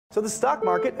So the stock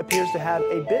market appears to have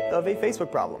a bit of a Facebook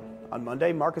problem. On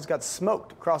Monday, markets got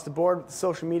smoked across the board, with the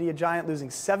social media giant losing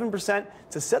 7%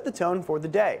 to set the tone for the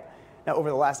day. Now, over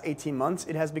the last 18 months,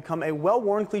 it has become a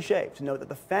well-worn cliche to note that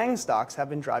the FANG stocks have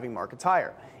been driving markets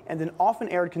higher, and an often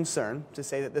aired concern to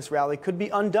say that this rally could be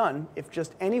undone if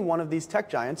just any one of these tech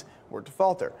giants were to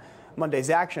falter. Monday's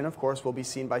action, of course, will be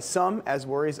seen by some as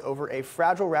worries over a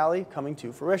fragile rally coming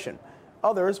to fruition.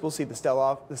 Others will see the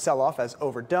sell-off as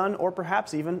overdone or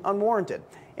perhaps even unwarranted.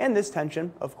 And this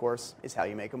tension, of course, is how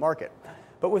you make a market.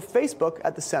 But with Facebook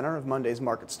at the center of Monday's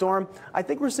market storm, I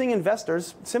think we're seeing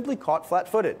investors simply caught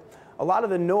flat-footed. A lot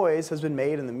of the noise has been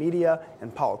made in the media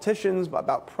and politicians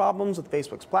about problems with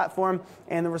Facebook's platform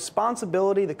and the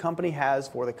responsibility the company has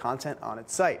for the content on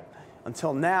its site.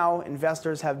 Until now,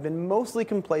 investors have been mostly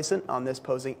complacent on this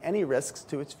posing any risks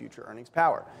to its future earnings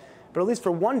power. But at least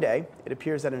for one day, it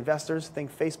appears that investors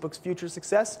think Facebook's future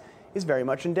success is very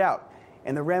much in doubt.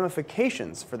 And the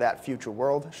ramifications for that future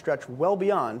world stretch well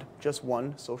beyond just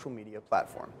one social media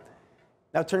platform.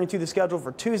 Now, turning to the schedule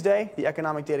for Tuesday, the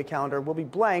economic data calendar will be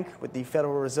blank, with the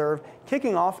Federal Reserve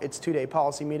kicking off its two-day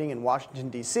policy meeting in Washington,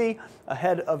 D.C.,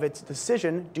 ahead of its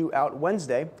decision due out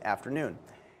Wednesday afternoon.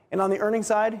 And on the earnings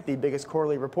side, the biggest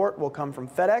quarterly report will come from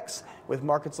FedEx, with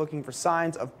markets looking for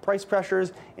signs of price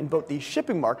pressures in both the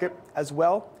shipping market as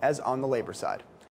well as on the labor side.